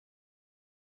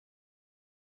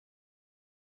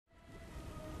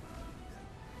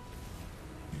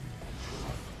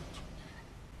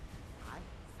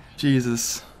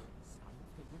Jesus.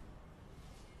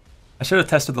 I should have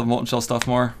tested the molten shell stuff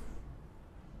more.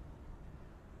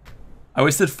 I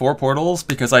wasted 4 portals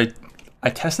because I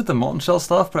tested the molten shell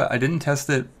stuff, but I didn't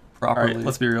test it properly. Alright,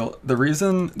 let's be real.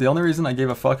 The only reason I gave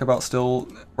a fuck about still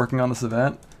working on this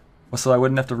event was so I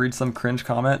wouldn't have to read some cringe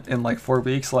comment in like 4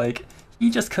 weeks like, he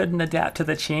just couldn't adapt to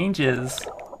the changes.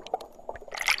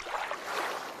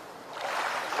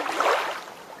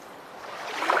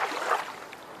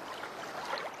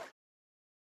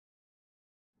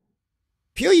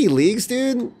 PoE leagues,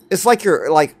 dude, it's like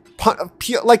your like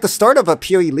the start of a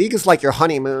PoE league is like your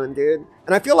honeymoon, dude.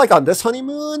 And I feel like on this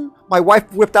honeymoon, my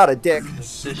wife whipped out a dick.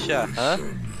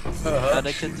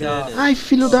 Ai,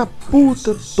 filho da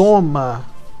puta, toma.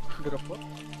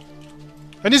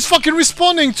 And he's fucking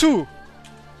responding too.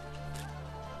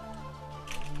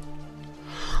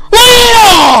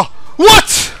 Oh! What?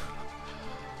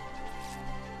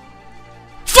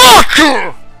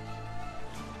 Fuck!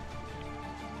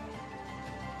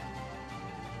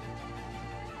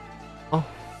 Oh,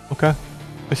 okay.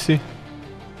 I see.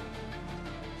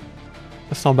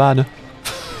 That's not bad.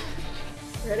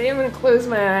 Ready? I'm gonna close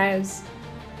my eyes.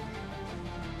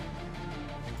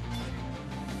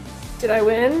 Did I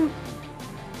win?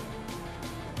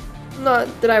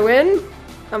 Did I win?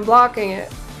 I'm blocking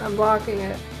it. I'm blocking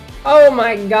it. Oh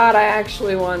my god, I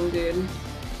actually won, dude.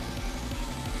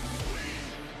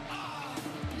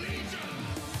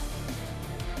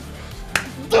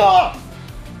 Да!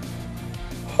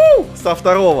 Фу! Со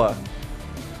второго.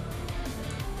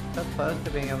 So close to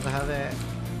being able to have it.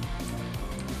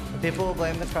 People will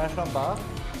blame the trash on buff.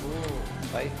 Ooh,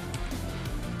 spice.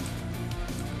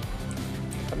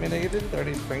 I mean, they did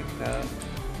 30 strength now.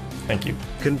 Thank you.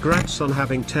 Congrats on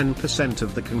having 10%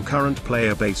 of the concurrent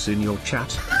player base in your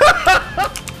chat.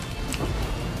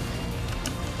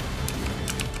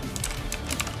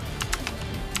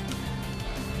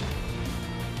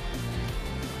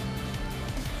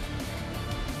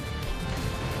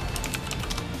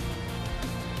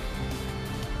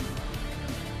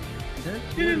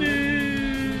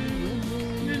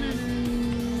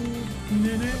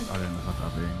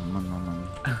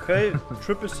 Okay,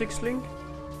 triple 6 link.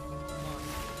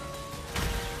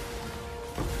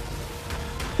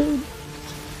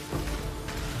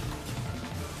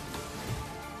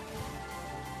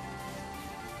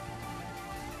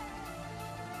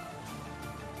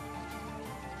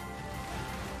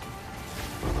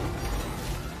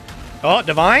 Oh,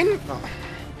 Divine? Oh.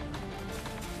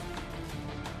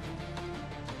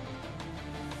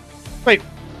 Wait,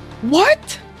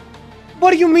 what?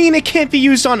 What do you mean it can't be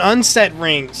used on unset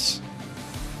rings?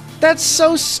 That's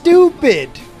so stupid!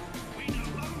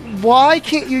 Why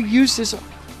can't you use this? I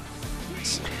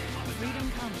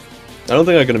don't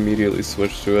think I can immediately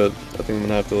switch to it. I think I'm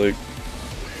gonna have to like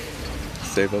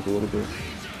save up a little bit.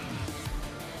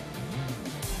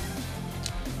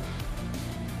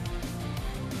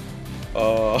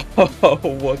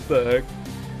 What the heck?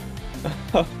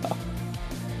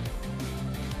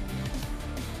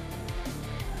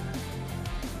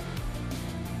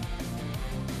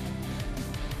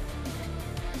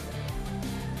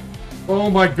 Oh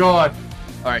my god.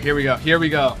 Alright, here we go. Here we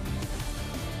go.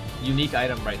 Unique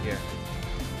item right here.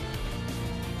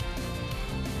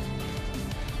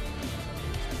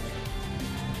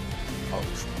 Oh,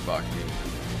 fuck me.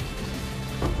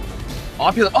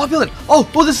 Opulent! Opulent! Oh,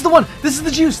 this is the one! This is the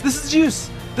juice! This is the juice!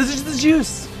 This is the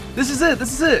juice! This is it!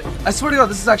 This is it! I swear to god,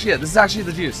 this is actually it. This is actually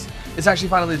the juice. It's actually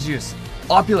finally the juice.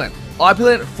 Opulent.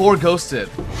 Opulent for ghosted.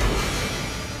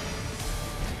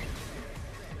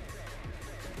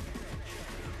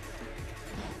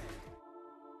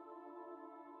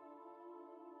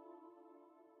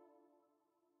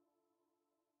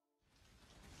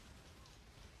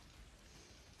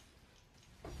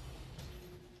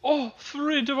 Oh,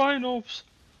 3 divine orbs.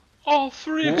 Oh,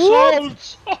 3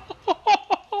 exalts.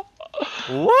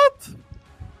 What?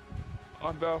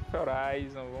 Abel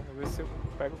Horizon, vamos ver se eu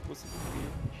pego o possibility.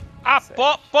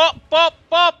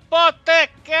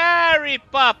 Apothecary,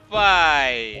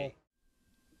 papai!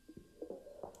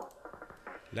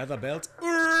 Leather belt.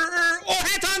 Oh,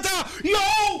 Headhunter!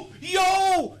 Yo!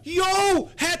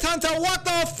 Headhunter, what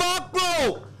the fuck,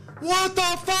 bro? What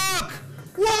the fuck?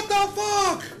 What the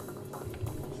fuck?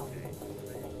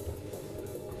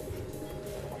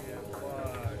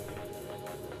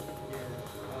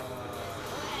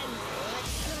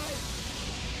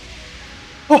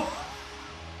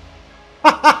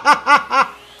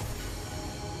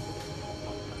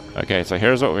 Okay, so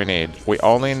here's what we need. We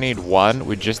only need one.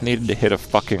 We just needed to hit a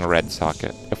fucking red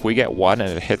socket. If we get one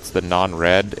and it hits the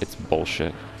non-red, it's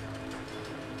bullshit.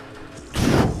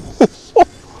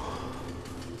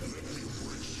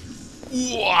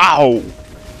 Ow!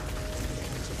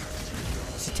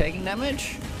 Is he taking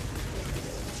damage?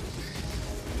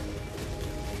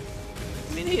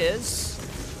 I mean, he is.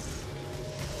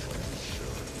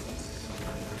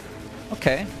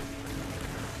 Okay.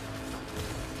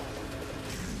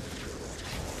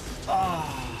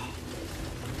 Ah.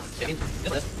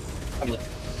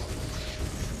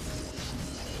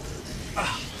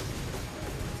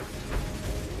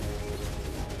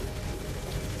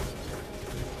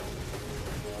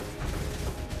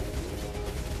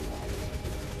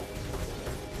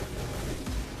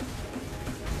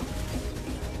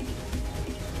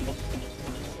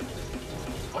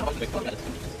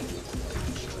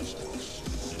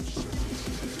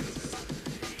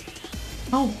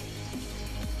เอ้า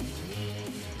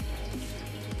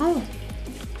เอ้า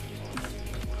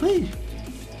เฮ้ย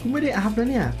กูไม่ได้อัพแล้ว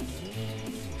เนี่ย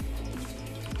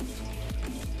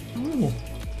เอ้า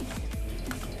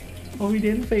โอวิเด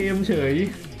นเฟรมเฉย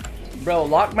Bro,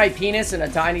 lock my penis in a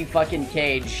tiny fucking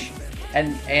cage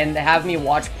and have me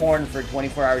watch porn for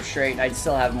 24 hours straight and I'd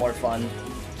still have more fun.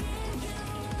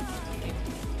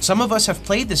 Some of us have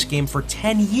played this game for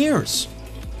 10 years.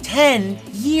 10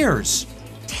 years.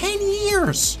 10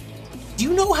 years. Do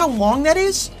you know how long that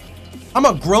is? I'm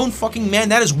a grown fucking man.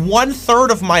 That is 1/3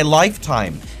 of my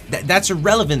lifetime. That's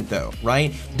irrelevant though, right?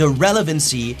 The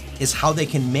relevancy is how they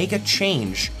can make a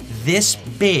change this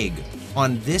big on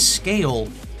this scale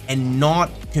and not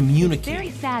communicate.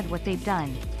 Very sad what they've done.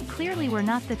 Clearly we're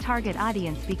not the target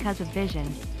audience because of vision.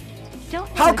 Don't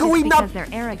know How if can it's we not- because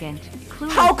they're arrogant.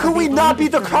 Clueless, How or can they we believe not be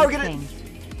it's the right target? thing.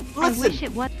 I Listen. wish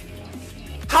it was.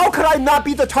 How could I not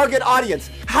be the target audience?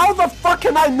 How the fuck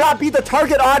can I not be the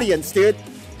target audience, dude?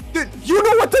 Dude, you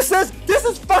know what this is? This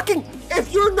is fucking... If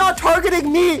you're not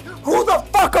targeting me, who the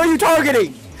fuck are you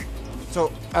targeting? So,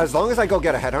 as long as I go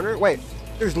get a headhunter... Wait,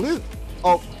 there's loot.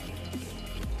 Oh.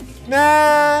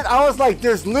 Man, I was like,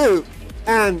 there's loot.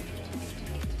 And...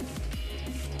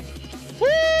 Woo!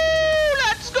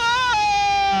 Let's go!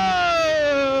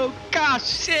 Gosh,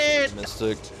 shit!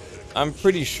 Mystic. I'm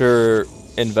pretty sure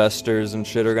investors and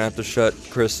shit are gonna have to shut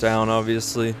Chris down,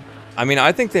 obviously. I mean,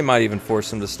 I think they might even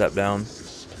force him to step down.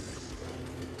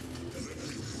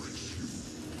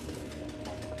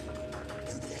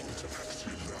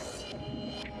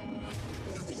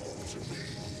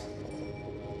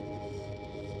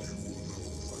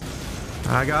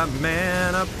 I got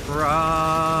mana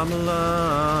problem.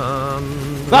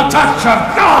 The touch of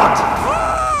God!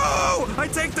 Oh! I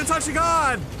tanked the touch of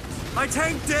God! I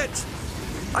tanked it!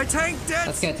 I tanked it!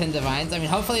 Let's get 10 divines. I mean,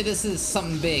 hopefully this is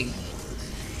something big.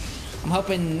 I'm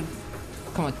hoping...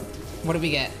 Come on. What do we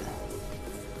get?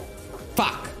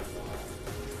 Fuck.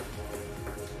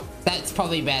 That's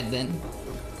probably bad then.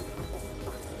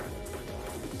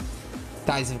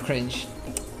 Guys of cringe.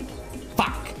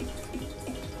 Fuck.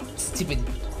 Stupid.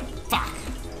 Fuck.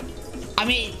 I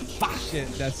mean, fuck. Shit,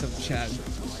 that's some chat.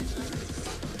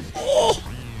 Oh!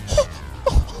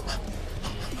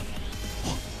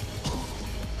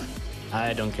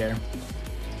 I don't care.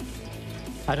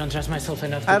 I don't trust myself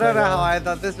enough to I don't play know well. how I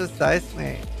thought this was Dice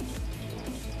Mate.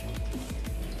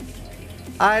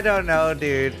 I don't know,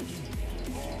 dude.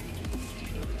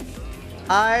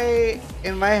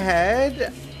 In my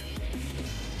head...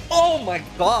 Oh my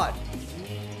god!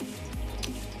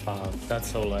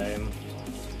 That's so lame.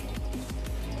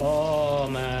 Oh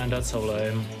man, that's so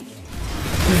lame.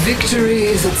 Victory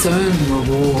is its own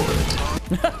reward.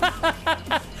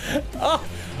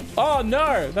 Oh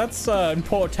no, that's in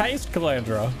poor taste,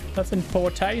 Kalandra. That's in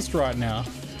poor taste right now.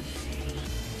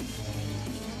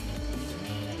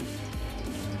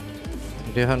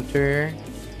 Do Hunter.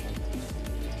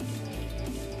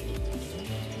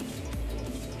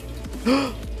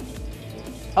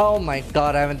 Oh my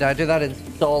god, I haven't died to that in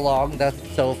so long. That's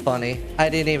so funny. I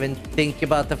didn't even think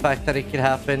about the fact that it could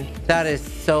happen. That is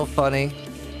so funny.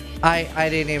 I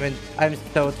didn't even... I'm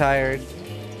so tired.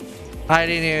 I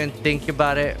didn't even think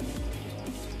about it.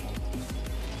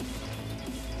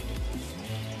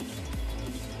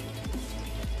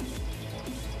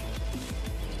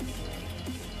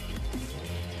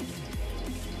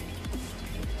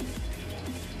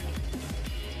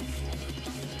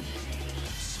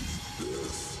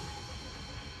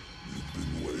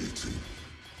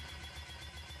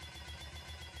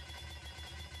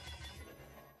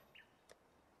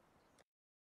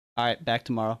 All right, back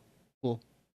tomorrow. Cool.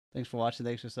 Thanks for watching.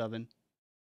 Thanks for subbing.